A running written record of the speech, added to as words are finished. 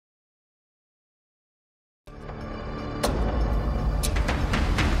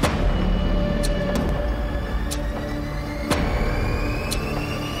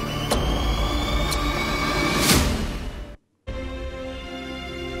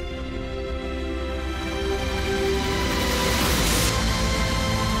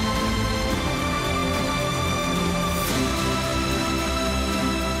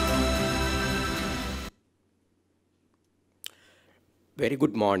Very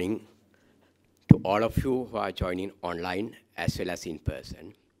good morning to all of you who are joining online as well as in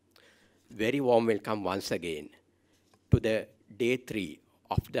person. Very warm welcome once again to the day 3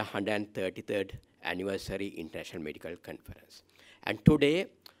 of the 133rd Anniversary International Medical Conference. And today,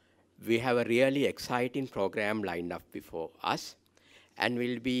 we have a really exciting program lined up before us, and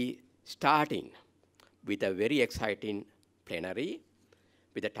we'll be starting with a very exciting plenary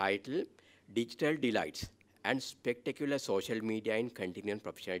with the title Digital Delights and Spectacular Social Media in Continuing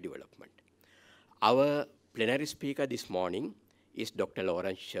Professional Development. Our plenary speaker this morning is Dr.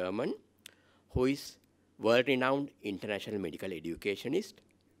 Sherman, who is world-renowned international medical educationist,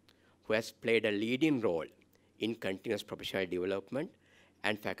 who has played a leading role in continuous professional development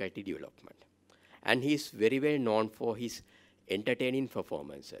and faculty development. And he is very well known for his entertaining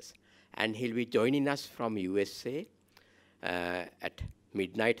performances. And he'll be joining us from USA at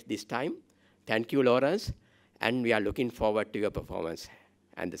midnight this time. Thank you, Lawrence, and we are looking forward to your performance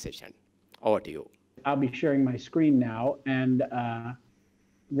and the session. Over to you. I'll be sharing my screen now, and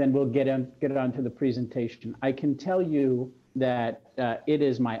then we'll get on to the presentation. I can tell you that it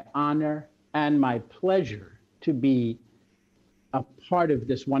is my honor and my pleasure to be a part of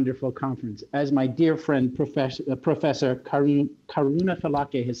this wonderful conference. As my dear friend, Professor Karuna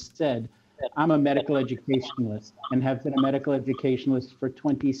Thalake has said, I'm a medical educationalist and have been a medical educationalist for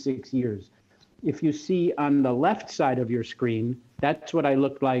 26 years. If you see on the left side of your screen, that's what I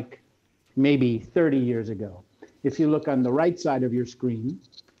looked like maybe 30 years ago. If you look on the right side of your screen,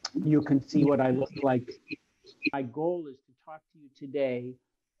 you can see what I look like. My goal is to talk to you today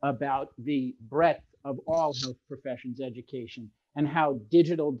about the breadth of all health professions education and how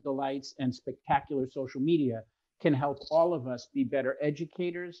digital delights and spectacular social media can help all of us be better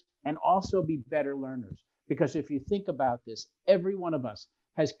educators and also be better learners. Because if you think about this, every one of us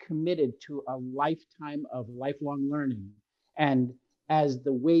has committed to a lifetime of lifelong learning. And as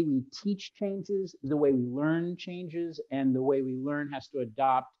the way we teach changes, the way we learn changes, and the way we learn has to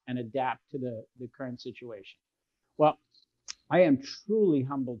adopt and adapt to the current situation. Well, I am truly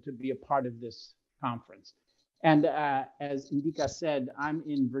humbled to be a part of this conference. And as Indika said, I'm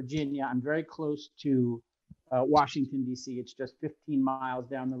in Virginia. I'm very close to Washington, D.C. It's just 15 miles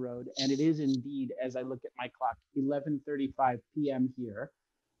down the road. And it is indeed, as I look at my clock, 11:35 p.m. here.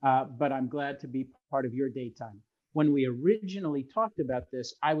 But I'm glad to be part of your daytime. When we originally talked about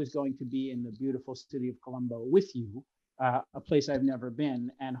this, I was going to be in the beautiful city of Colombo with you, a place I've never been.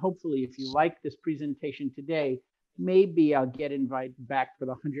 And hopefully, if you like this presentation today, maybe I'll get invited back for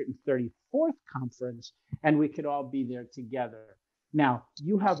the 134th conference and we could all be there together. Now,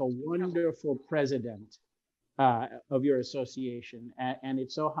 you have a wonderful president of your association, and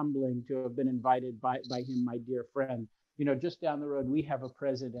it's so humbling to have been invited by him, my dear friend. You know, just down the road, we have a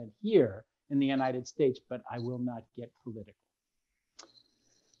president here in the United States, but I will not get political.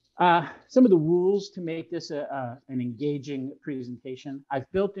 Some of the rules to make this an engaging presentation.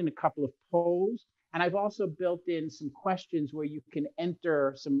 I've built in a couple of polls, and I've also built in some questions where you can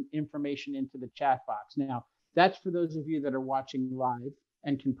enter some information into the chat box. Now, that's for those of you that are watching live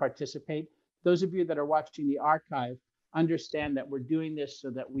and can participate. Those of you that are watching the archive, understand that we're doing this so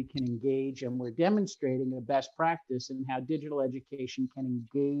that we can engage, and we're demonstrating a best practice in how digital education can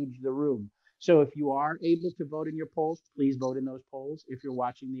engage the room. So if you are able to vote in your polls, please vote in those polls if you're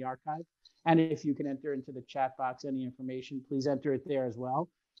watching the archive. And if you can enter into the chat box any information, please enter it there as well.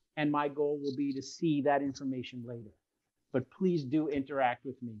 And my goal will be to see that information later. But please do interact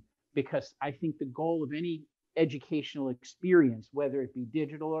with me, because I think the goal of any educational experience, whether it be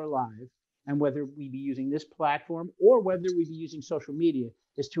digital or live, and whether we be using this platform or whether we be using social media,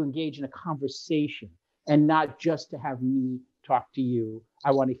 is to engage in a conversation and not just to have me talk to you. I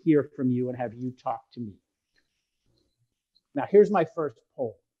want to hear from you and have you talk to me. Now, here's my first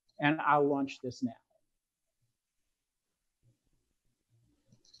poll, and I'll launch this now.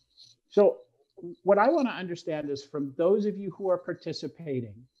 So what I want to understand is, from those of you who are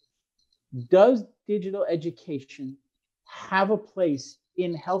participating, does digital education have a place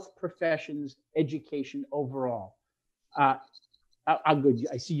in health professions education overall? Good.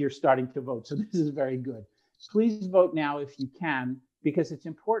 I see you're starting to vote, so this is very good. Please vote now if you can, because it's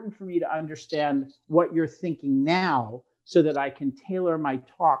important for me to understand what you're thinking now so that I can tailor my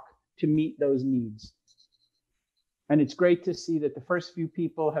talk to meet those needs. And it's great to see that the first few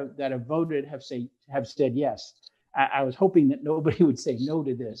people that have voted have said yes. I was hoping that nobody would say no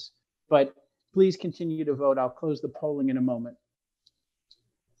to this, but please continue to vote. I'll close the polling in a moment.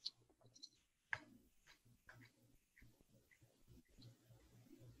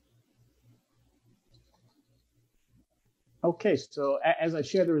 Okay, so as I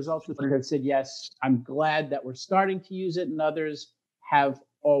share the results with you, have said yes. I'm glad that we're starting to use it, and others have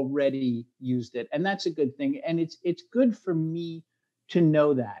already used it, and that's a good thing. And it's good for me to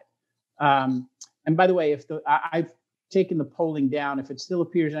know that. And by the way, if I've taken the polling down, if it still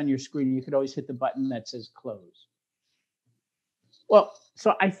appears on your screen, you could always hit the button that says close. Well,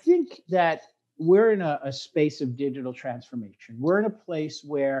 so I think that we're in a space of digital transformation. We're in a place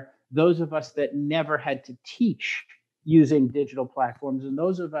where those of us that never had to teach using digital platforms, and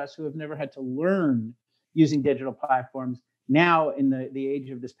those of us who have never had to learn using digital platforms, now in the age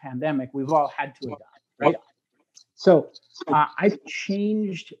of this pandemic, we've all had to adopt, right? So I've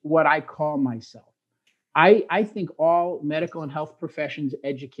changed what I call myself. I think all medical and health professions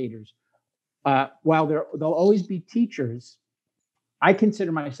educators, while they'll always be teachers, I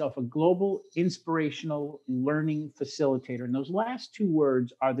consider myself a global inspirational learning facilitator. And those last two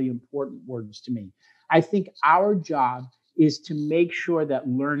words are the important words to me. I think our job is to make sure that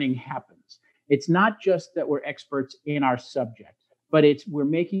learning happens. It's not just that we're experts in our subject, but we're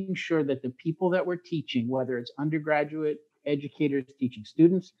making sure that the people that we're teaching, whether it's undergraduate educators teaching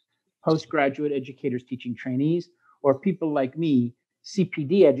students, postgraduate educators teaching trainees, or people like me,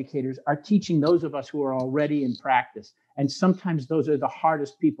 CPD educators, are teaching those of us who are already in practice. And sometimes those are the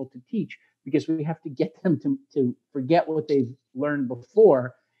hardest people to teach because we have to get them to forget what they've learned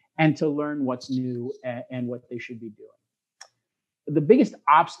before and to learn what's new and what they should be doing. The biggest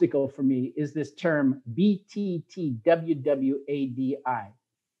obstacle for me is this term BTTWWADI.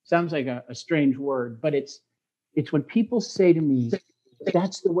 Sounds like a strange word, but it's when people say to me,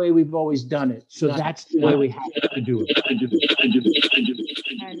 that's the way we've always done it, so that's the way we have to do it.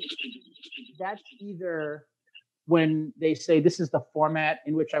 And that's either when they say this is the format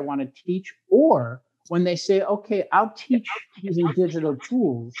in which I want to teach, or when they say, okay, I'll teach using digital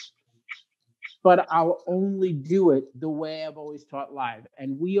tools, but I'll only do it the way I've always taught live.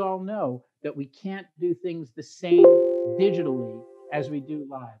 And we all know that we can't do things the same digitally as we do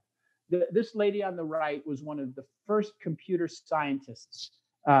live. This lady on the right was one of the first computer scientists,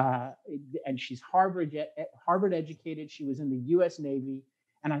 and she's Harvard educated. She was in the U.S. Navy.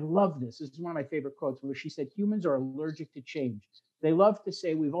 And I love this. This is one of my favorite quotes where she said, humans are allergic to change. They love to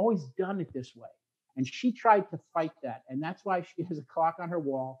say, we've always done it this way. And she tried to fight that. And that's why she has a clock on her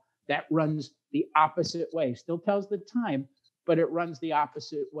wall that runs the opposite way. Still tells the time, but it runs the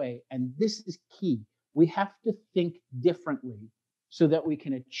opposite way. And this is key. We have to think differently so that we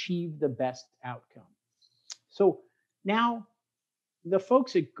can achieve the best outcome. So now the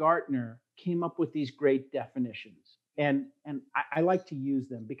folks at Gartner came up with these great definitions. And I like to use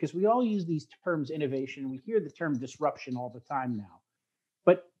them because we all use these terms, innovation. We hear the term disruption all the time now.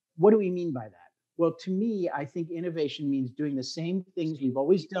 But what do we mean by that? Well, to me, I think innovation means doing the same things we've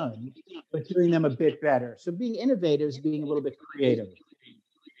always done, but doing them a bit better. So being innovative is being a little bit creative.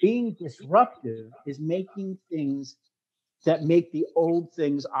 Being disruptive is making things that make the old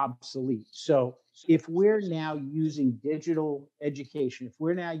things obsolete. So if we're now using digital education, if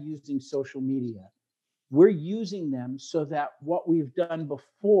we're now using social media, we're using them so that what we've done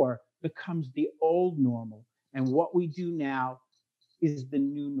before becomes the old normal. And what we do now is the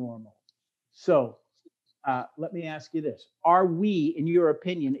new normal. So let me ask you this. Are we, in your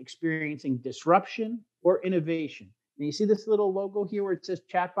opinion, experiencing disruption or innovation? And you see this little logo here where it says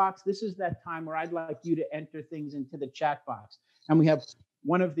chat box? This is that time where I'd like you to enter things into the chat box. And we have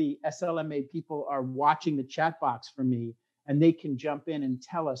one of the SLMA people are watching the chat box for me, and they can jump in and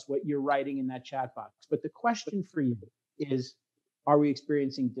tell us what you're writing in that chat box. But the question for you is, are we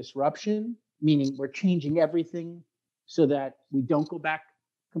experiencing disruption, meaning we're changing everything so that we don't go back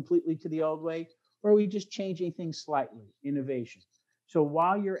completely to the old way, or are we just changing things slightly, innovation? So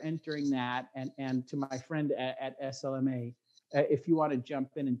while you're entering that, and to my friend at SLMA, if you want to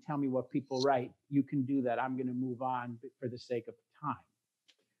jump in and tell me what people write, you can do that. I'm going to move on for the sake of time.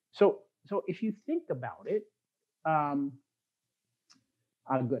 So if you think about it, good.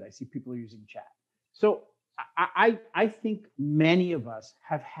 I see people are using chat. So I think many of us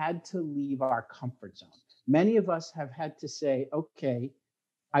have had to leave our comfort zone. Many of us have had to say, okay,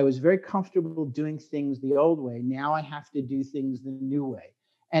 I was very comfortable doing things the old way. Now I have to do things the new way.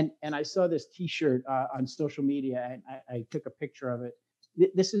 And I saw this T-shirt on social media, and I took a picture of it.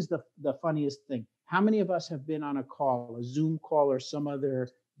 This is the funniest thing. How many of us have been on a call, a Zoom call or some other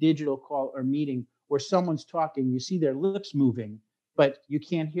digital call or meeting where someone's talking, you see their lips moving, but you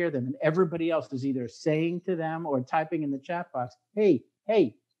can't hear them, and everybody else is either saying to them or typing in the chat box, hey,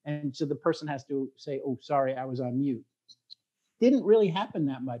 hey. And so the person has to say, oh, sorry, I was on mute. Didn't really happen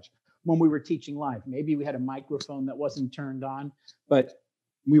that much when we were teaching live. Maybe we had a microphone that wasn't turned on, but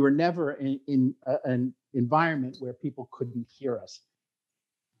we were never in an environment where people couldn't hear us.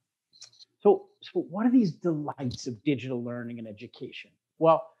 So what are these delights of digital learning and education?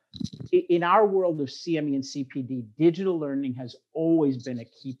 Well, in our world of CME and CPD, digital learning has always been a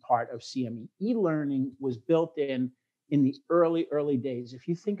key part of CME. E-learning was built in the early days. If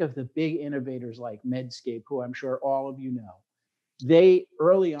you think of the big innovators like Medscape, who I'm sure all of you know, they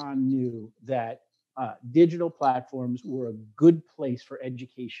early on knew that digital platforms were a good place for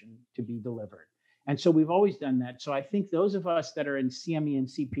education to be delivered. And so we've always done that. So I think those of us that are in CME and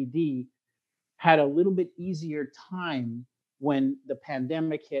CPD had a little bit easier time when the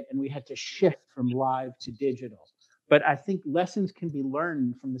pandemic hit and we had to shift from live to digital. But I think lessons can be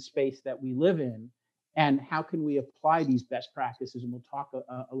learned from the space that we live in, and how can we apply these best practices? And we'll talk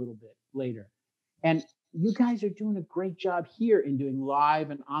a little bit later. And you guys are doing a great job here in doing live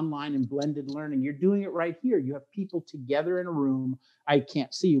and online and blended learning. You're doing it right here. You have people together in a room. I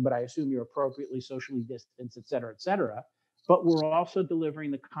can't see you, but I assume you're appropriately socially distanced, et cetera, et cetera. But we're also delivering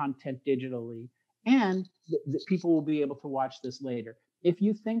the content digitally, and the people will be able to watch this later. If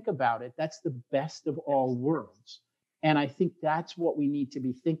you think about it, that's the best of all worlds. And I think that's what we need to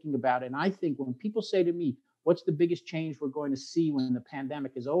be thinking about. And I think when people say to me, what's the biggest change we're going to see when the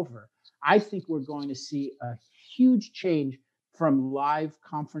pandemic is over? I think we're going to see a huge change from live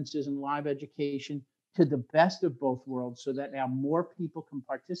conferences and live education to the best of both worlds, so that now more people can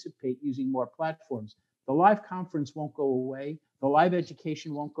participate using more platforms. The live conference won't go away. The live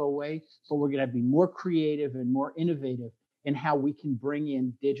education won't go away, but we're going to be more creative and more innovative in how we can bring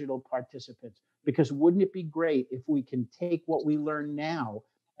in digital participants. Because wouldn't it be great if we can take what we learn now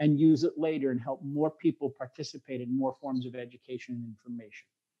and use it later and help more people participate in more forms of education and information?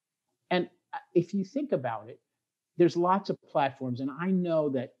 And if you think about it, there's lots of platforms, and I know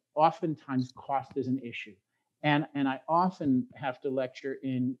that oftentimes cost is an issue. And I often have to lecture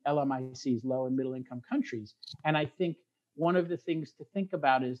in LMICs, low and middle income countries. And I think one of the things to think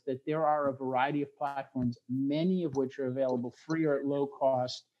about is that there are a variety of platforms, many of which are available free or at low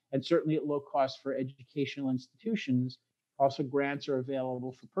cost, and certainly at low cost for educational institutions. Also, grants are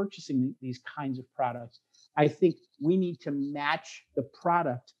available for purchasing these kinds of products. I think we need to match the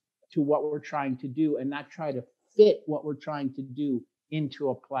product to what we're trying to do and not try to fit what we're trying to do into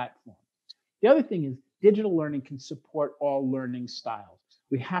a platform. The other thing is digital learning can support all learning styles.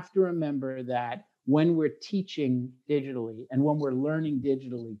 We have to remember that when we're teaching digitally and when we're learning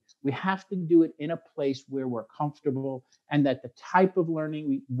digitally, we have to do it in a place where we're comfortable, and that the type of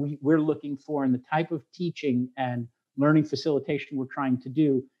learning we're looking for and the type of teaching and learning facilitation we're trying to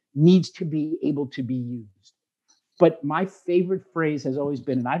do needs to be able to be used. But my favorite phrase has always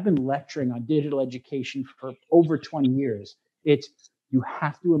been, and I've been lecturing on digital education for over 20 years, it's you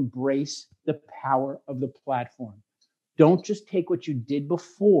have to embrace the power of the platform. Don't just take what you did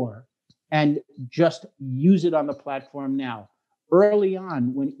before and just use it on the platform now. Early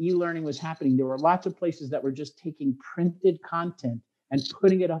on, when e-learning was happening, there were lots of places that were just taking printed content and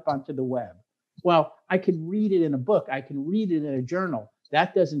putting it up onto the web. Well, I can read it in a book. I can read it in a journal.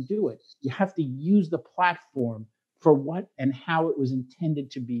 That doesn't do it. You have to use the platform for what and how it was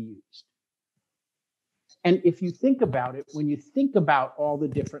intended to be used. And if you think about it, when you think about all the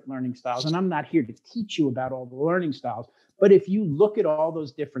different learning styles, and I'm not here to teach you about all the learning styles, but if you look at all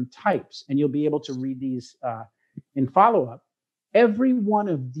those different types, and you'll be able to read these in follow-up, every one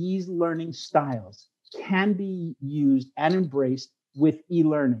of these learning styles can be used and embraced with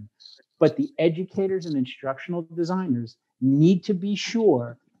e-learning. But the educators and instructional designers need to be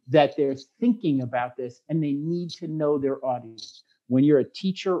sure that they're thinking about this, and they need to know their audience. When you're a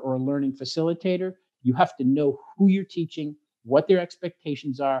teacher or a learning facilitator, you have to know who you're teaching, what their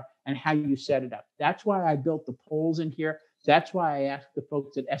expectations are, and how you set it up. That's why I built the polls in here. That's why I asked the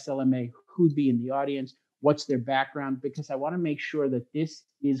folks at SLMA who'd be in the audience, what's their background, because I want to make sure that this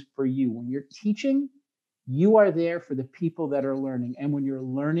is for you. When you're teaching, you are there for the people that are learning. And when you're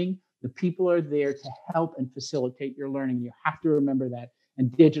learning, the people are there to help and facilitate your learning. You have to remember that.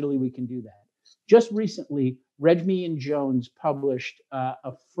 And digitally, we can do that. Just recently, Redmi and Jones published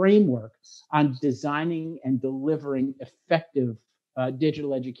a framework on designing and delivering effective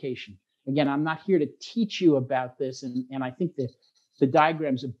digital education. Again, I'm not here to teach you about this, and I think that the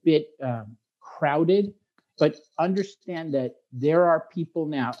diagram's a bit crowded, but understand that there are people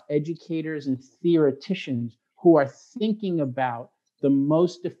now, educators and theoreticians, who are thinking about the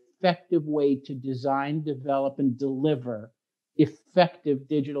most effective way to design, develop, and deliver effective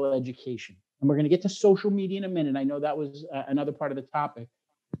digital education. And we're going to get to social media in a minute. I know that was another part of the topic.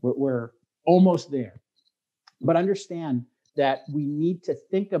 We're almost there. But understand that we need to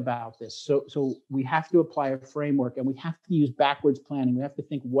think about this. So we have to apply a framework, and we have to use backwards planning. We have to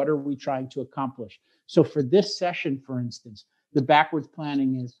think, what are we trying to accomplish? So for this session, for instance, The backwards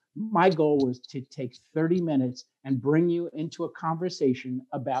planning is my goal was to take 30 minutes and bring you into a conversation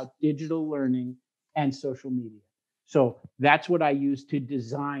about digital learning and social media. So that's what I use to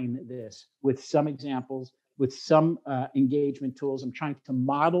design this with some examples, with some engagement tools. I'm trying to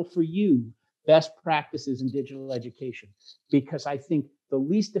model for you best practices in digital education, because I think the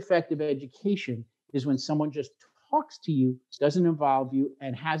least effective education is when someone just talks to you, doesn't involve you,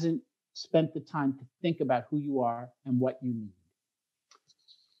 and hasn't spent the time to think about who you are and what you need.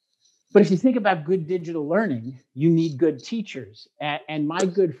 But if you think about good digital learning, you need good teachers. And my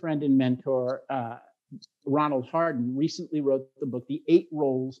good friend and mentor, Ronald Harden, recently wrote the book, The 8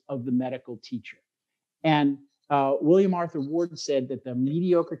 Roles of the Medical Teacher. And William Arthur Ward said that the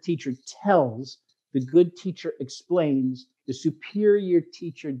mediocre teacher tells, the good teacher explains, the superior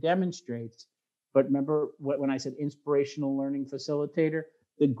teacher demonstrates. But remember when I said inspirational learning facilitator,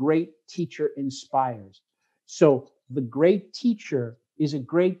 the great teacher inspires. So the great teacher is a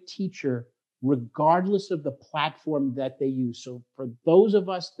great teacher regardless of the platform that they use. So for those of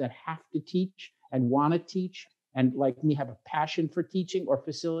us that have to teach and want to teach, and like me have a passion for teaching or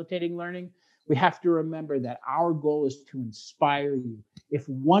facilitating learning, we have to remember that our goal is to inspire you. If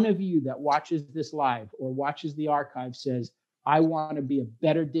one of you that watches this live or watches the archive says, I want to be a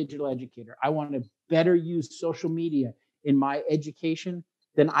better digital educator, I want to better use social media in my education,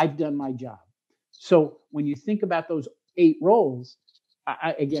 then I've done my job. So when you think about those 8 roles,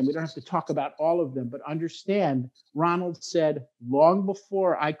 again, we don't have to talk about all of them, but understand, Ronald said, long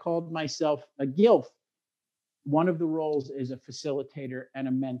before I called myself a GILF, one of the roles is a facilitator and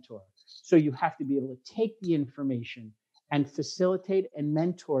a mentor. So you have to be able to take the information and facilitate and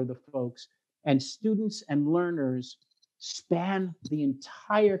mentor the folks, and students and learners span the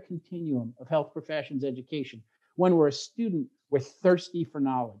entire continuum of health professions education. When we're a student, we're thirsty for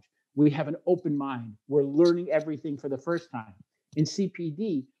knowledge. We have an open mind. We're learning everything for the first time. In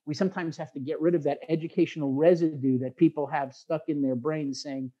CPD, we sometimes have to get rid of that educational residue that people have stuck in their brains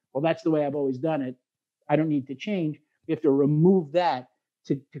saying, well, that's the way I've always done it. I don't need to change. We have to remove that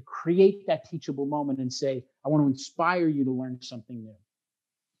to create that teachable moment and say, I want to inspire you to learn something new.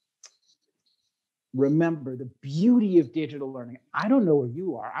 Remember the beauty of digital learning. I don't know where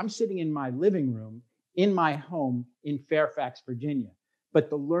you are. I'm sitting in my living room, in my home in Fairfax, Virginia. But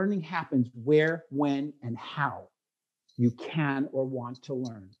the learning happens where, when, and how you can or want to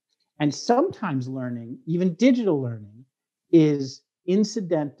learn. And sometimes learning, even digital learning, is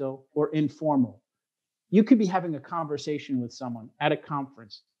incidental or informal. You could be having a conversation with someone at a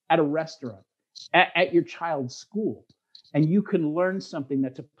conference, at a restaurant, at your child's school, and you can learn something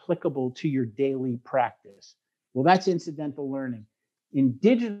that's applicable to your daily practice. Well, that's incidental learning. In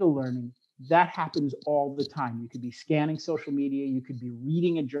digital learning, that happens all the time. You could be scanning social media, you could be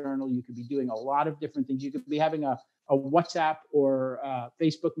reading a journal, you could be doing a lot of different things. You could be having a WhatsApp or a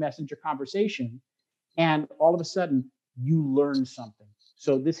Facebook Messenger conversation, and all of a sudden you learn something.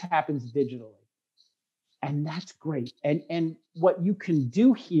 So this happens digitally. And that's great. And what you can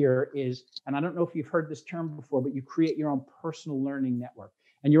do here is, and I don't know if you've heard this term before, but you create your own personal learning network.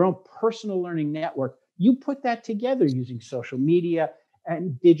 And your own personal learning network, you put that together using social media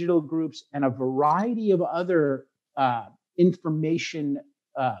and digital groups and a variety of other information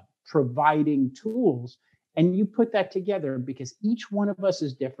providing tools. And you put that together because each one of us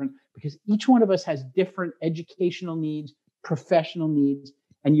is different, because each one of us has different educational needs, professional needs,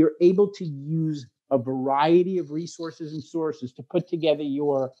 and you're able to use a variety of resources and sources to put together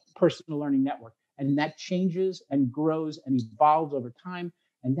your personal learning network. And that changes and grows and evolves over time.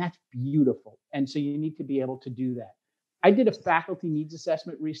 And that's beautiful. And so you need to be able to do that. I did a faculty needs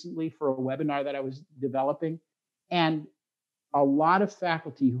assessment recently for a webinar that I was developing. And a lot of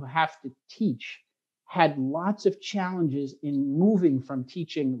faculty who have to teach had lots of challenges in moving from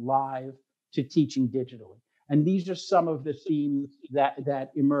teaching live to teaching digitally. And these are some of the themes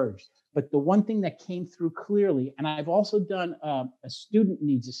that emerged. But the one thing that came through clearly, and I've also done a student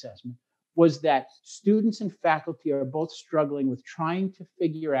needs assessment, was that students and faculty are both struggling with trying to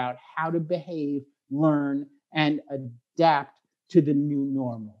figure out how to behave, learn, and adapt to the new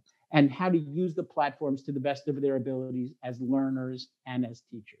normal, and how to use the platforms to the best of their abilities as learners and as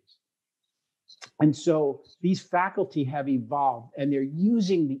teachers. And so these faculty have evolved, and they're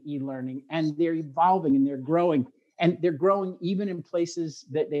using the e-learning, and they're evolving, and they're growing. And they're growing even in places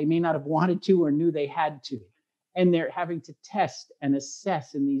that they may not have wanted to or knew they had to. And they're having to test and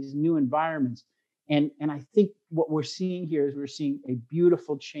assess in these new environments. And I think what we're seeing here is we're seeing a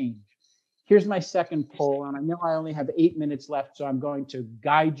beautiful change. Here's my second poll, and I know I only have 8 minutes left, so I'm going to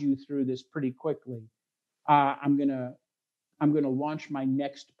guide you through this pretty quickly. I'm gonna launch my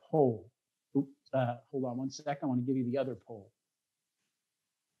next poll. Hold on one second. I want to give you the other poll.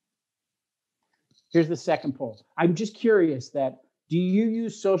 Here's the second poll. I'm just curious that, do you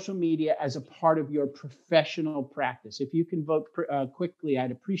use social media as a part of your professional practice? If you can vote quickly,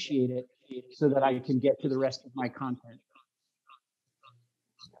 I'd appreciate it so that I can get to the rest of my content.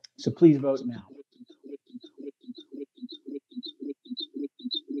 So please vote now.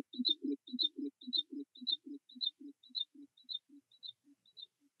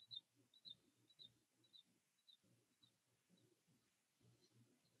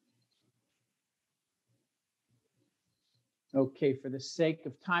 Okay, for the sake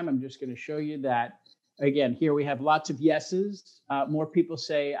of time, I'm just going to show you that. Again, here we have lots of yeses. More people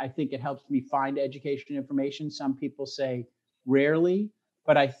say, I think it helps me find education information. Some people say rarely,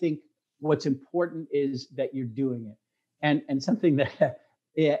 but I think what's important is that you're doing it. And something that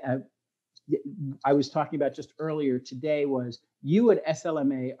I was talking about just earlier today was, you at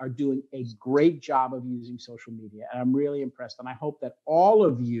SLMA are doing a great job of using social media. And I'm really impressed. And I hope that all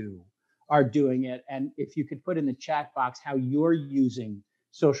of you are doing it. And if you could put in the chat box how you're using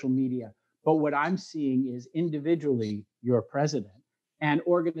social media. But what I'm seeing is, individually, your president, and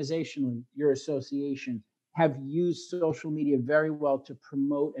organizationally, your association, have used social media very well to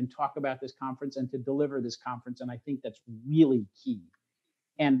promote and talk about this conference and to deliver this conference. And I think that's really key.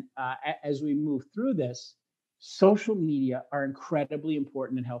 And as we move through this, social media are incredibly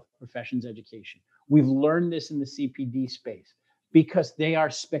important in health professions education. We've learned this in the CPD space because they are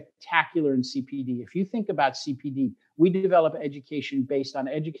spectacular in CPD. If you think about CPD, we develop education based on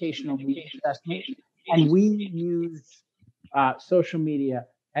educational needs assessment, and we use social media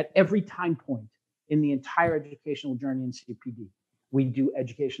at every time point in the entire educational journey in CPD. We do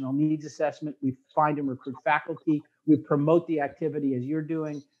educational needs assessment. We find and recruit faculty. We promote the activity as you're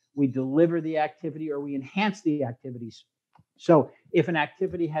doing. We deliver the activity, or we enhance the activities. So if an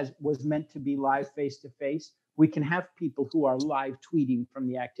activity was meant to be live face-to-face, we can have people who are live tweeting from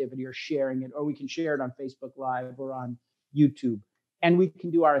the activity or sharing it, or we can share it on Facebook Live or on YouTube. And we can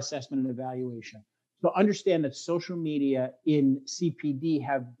do our assessment and evaluation. So understand that social media in CPD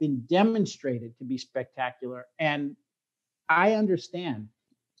have been demonstrated to be spectacular. And I understand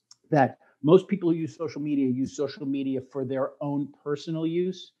that most people who use social media for their own personal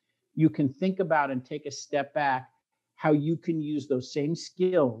use. You can think about and take a step back how you can use those same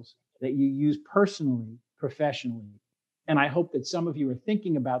skills that you use personally, professionally. And I hope that some of you are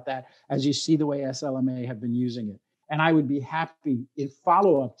thinking about that as you see the way SLMA have been using it. And I would be happy in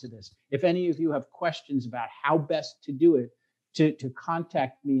follow-up to this, if any of you have questions about how best to do it, to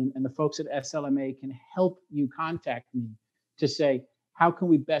contact me, and the folks at SLMA can help you contact me to say, how can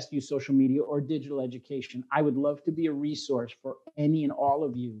we best use social media or digital education? I would love to be a resource for any and all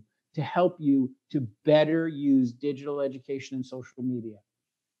of you to help you to better use digital education and social media.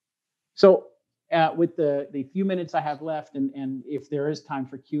 So with the few minutes I have left, and if there is time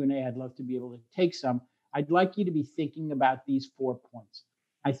for Q&A, I'd love to be able to take some. I'd like you to be thinking about these 4 points.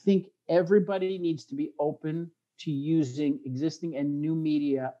 I think everybody needs to be open to using existing and new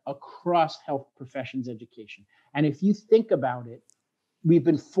media across health professions education. And if you think about it, we've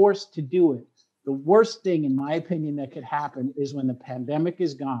been forced to do it. The worst thing, in my opinion, that could happen is when the pandemic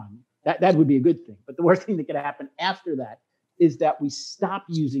is gone. That would be a good thing. But the worst thing that could happen after that is that we stop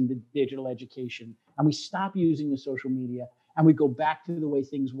using the digital education and we stop using the social media and we go back to the way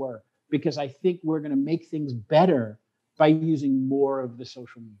things were. Because I think we're going to make things better by using more of the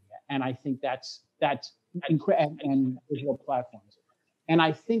social media. And I think that's incredible, and digital platforms. And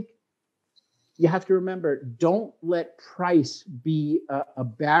I think you have to remember, don't let price be a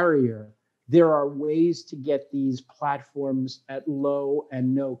barrier. There are ways to get these platforms at low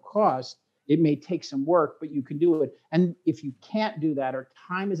and no cost. It may take some work, but you can do it. And if you can't do that, or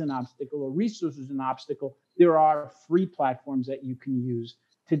time is an obstacle, or resources an obstacle, there are free platforms that you can use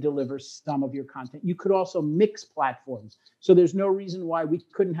to deliver some of your content. You could also mix platforms. So there's no reason why we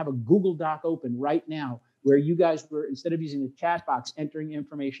couldn't have a Google Doc open right now, where you guys were, instead of using the chat box, entering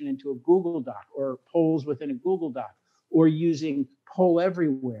information into a Google Doc, or polls within a Google Doc, or using Poll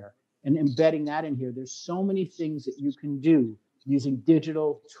Everywhere and embedding that in here. There's so many things that you can do using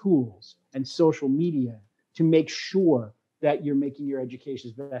digital tools and social media to make sure that you're making your education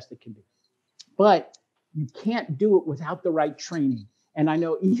as best it can be. But you can't do it without the right training. And I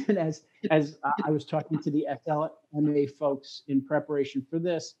know, even as I was talking to the SLMA folks in preparation for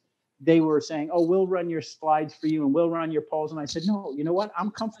this, they were saying, oh, we'll run your slides for you and we'll run your polls. And I said, no, you know what?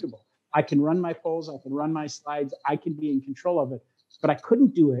 I'm comfortable. I can run my polls. I can run my slides. I can be in control of it. But I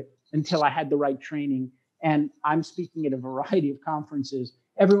couldn't do it until I had the right training. And I'm speaking at a variety of conferences.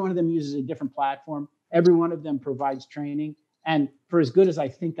 Every one of them uses a different platform. Every one of them provides training. And for as good as I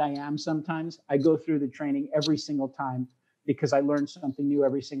think I am sometimes, I go through the training every single time, because I learn something new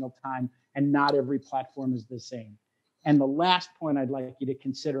every single time. and not every platform is the same. And the last point I'd like you to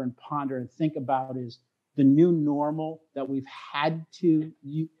consider and ponder and think about is the new normal that we've had to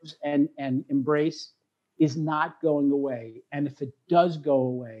use and embrace is not going away. And if it does go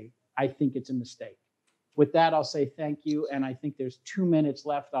away, I think it's a mistake. With that, I'll say thank you. And I think there's 2 minutes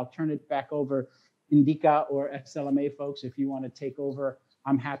left. I'll turn it back over. Indica or SLMA folks, if you want to take over,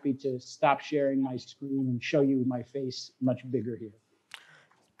 I'm happy to stop sharing my screen and show you my face much bigger here.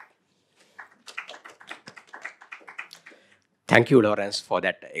 Thank you, Lawrence, for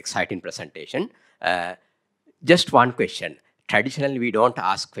that exciting presentation. Just one question. Traditionally, we don't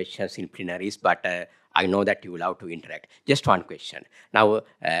ask questions in plenaries, but I know that you love to interact. Just one question. Now,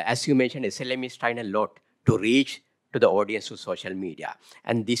 as you mentioned, SLM is trying a lot to reach to the audience through social media.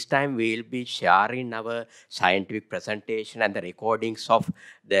 And this time we'll be sharing our scientific presentation and the recordings of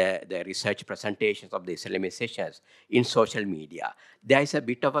the research presentations of the SLMA sessions in social media. There is a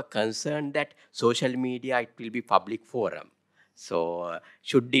bit of a concern that social media, it will be public forum. So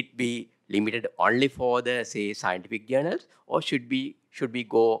should it be limited only for the, say, scientific journals, or should we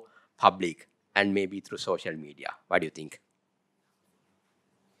go public and maybe through social media? What do you think?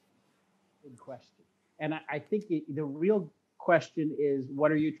 Good question. And I think the real question is,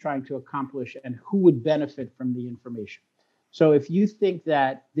 what are you trying to accomplish and who would benefit from the information? So if you think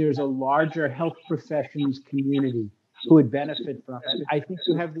that there's a larger health professions community who would benefit from it, I think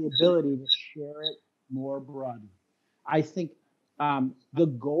you have the ability to share it more broadly. I think the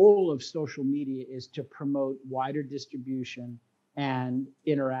goal of social media is to promote wider distribution and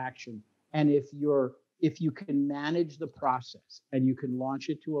interaction. And if you can manage the process and you can launch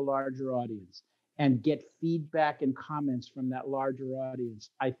it to a larger audience and get feedback and comments from that larger audience,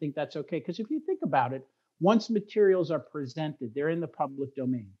 I think that's okay. Because if you think about it, once materials are presented, they're in the public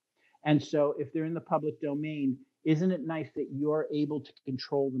domain. And so if they're in the public domain, isn't it nice that you're able to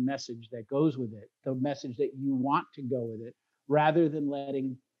control the message that goes with it, the message that you want to go with it, rather than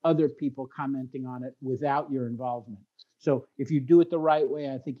letting other people commenting on it without your involvement? So if you do it the right way,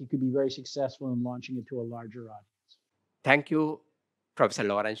 I think you could be very successful in launching it to a larger audience. Thank you, Professor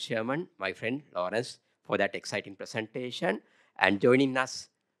Lawrence Sherman, my friend Lawrence, for that exciting presentation and joining us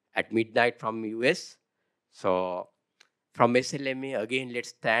at midnight from US. So from SLMA, again,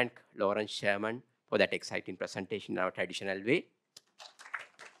 let's thank Lawrence Sherman for that exciting presentation in our traditional way.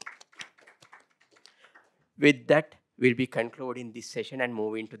 With that, we'll be concluding this session and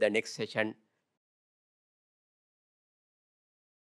moving to the next session